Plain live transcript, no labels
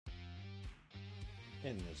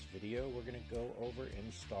In this video, we're going to go over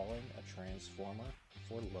installing a transformer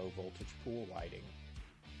for low voltage pool lighting.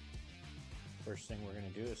 First thing we're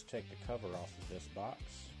going to do is take the cover off of this box.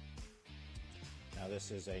 Now this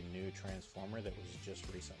is a new transformer that was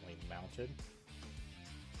just recently mounted.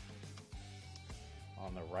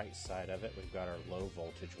 On the right side of it, we've got our low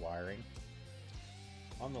voltage wiring.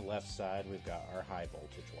 On the left side, we've got our high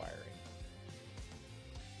voltage wiring.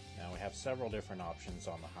 Now we have several different options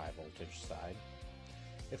on the high voltage side.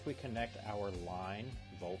 If we connect our line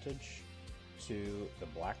voltage to the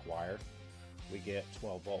black wire, we get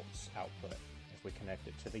 12 volts output. If we connect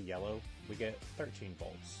it to the yellow, we get 13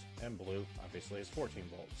 volts, and blue obviously is 14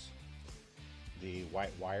 volts. The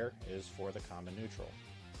white wire is for the common neutral.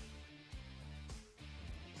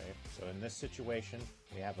 Okay, so in this situation,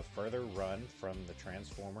 we have a further run from the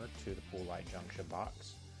transformer to the pool light junction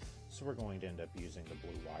box, so we're going to end up using the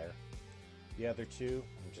blue wire. The other two,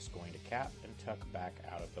 I'm just going to cap and tuck back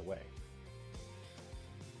out of the way.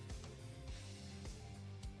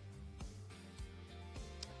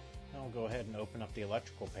 Now we'll go ahead and open up the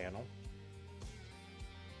electrical panel.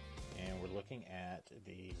 And we're looking at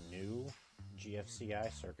the new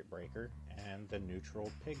GFCI circuit breaker and the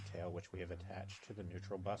neutral pigtail, which we have attached to the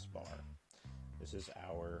neutral bus bar. This is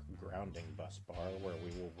our grounding bus bar where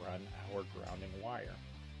we will run our grounding wire.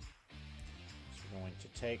 We're going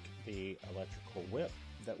to take the electrical whip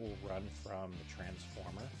that will run from the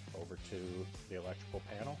transformer over to the electrical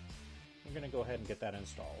panel. We're going to go ahead and get that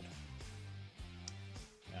installed.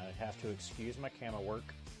 Now I have to excuse my camera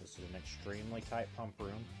work. This is an extremely tight pump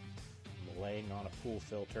room. I'm laying on a pool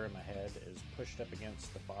filter and my head is pushed up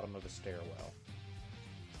against the bottom of the stairwell.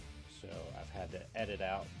 So I've had to edit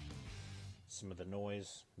out some of the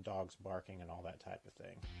noise, dogs barking and all that type of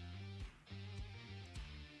thing.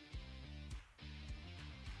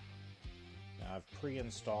 Now I've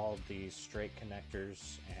pre-installed these straight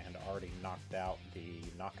connectors and already knocked out the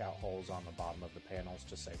knockout holes on the bottom of the panels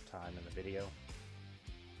to save time in the video.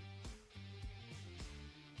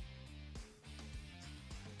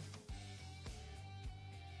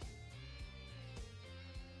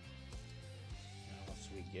 Now once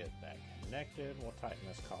we get that connected, we'll tighten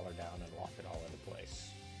this collar down and lock it all into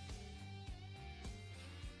place.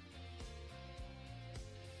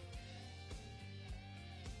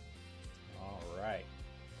 Alright,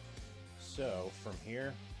 so from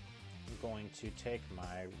here I'm going to take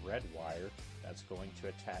my red wire that's going to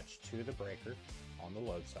attach to the breaker on the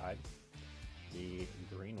load side. The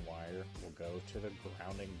green wire will go to the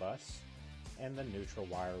grounding bus and the neutral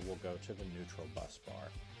wire will go to the neutral bus bar.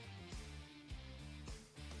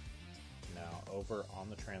 Now over on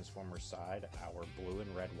the transformer side, our blue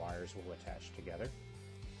and red wires will attach together,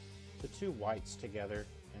 the two whites together,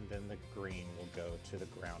 and then the green will go to the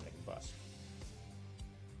grounding bus.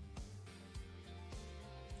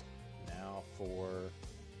 Now for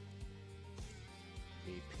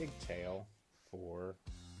the pigtail for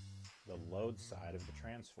the load side of the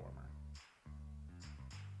transformer.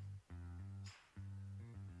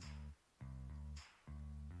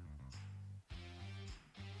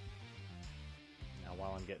 Now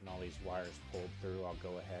while I'm getting all these wires pulled through, I'll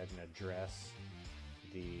go ahead and address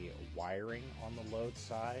the wiring on the load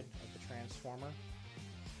side of the transformer,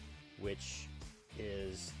 which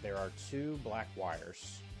is, there are two black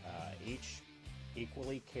wires. Each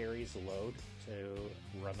equally carries load to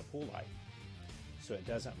run the pool light, so it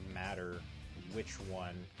doesn't matter which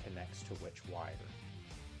one connects to which wire.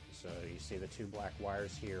 So you see the two black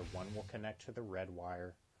wires here, one will connect to the red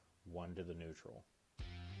wire, one to the neutral.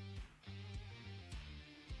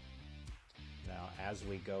 Now as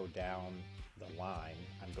we go down the line,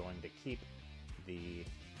 I'm going to keep the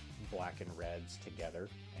black and reds together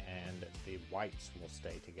and the whites will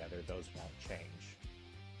stay together, those won't change.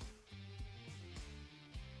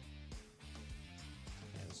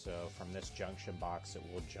 So from this junction box it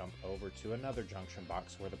will jump over to another junction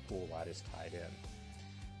box where the pool light is tied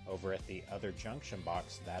in. Over at the other junction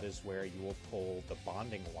box, that is where you will pull the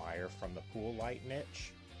bonding wire from the pool light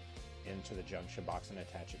niche into the junction box and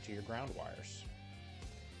attach it to your ground wires.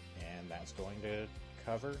 And that's going to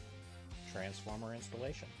cover transformer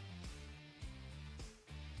installation.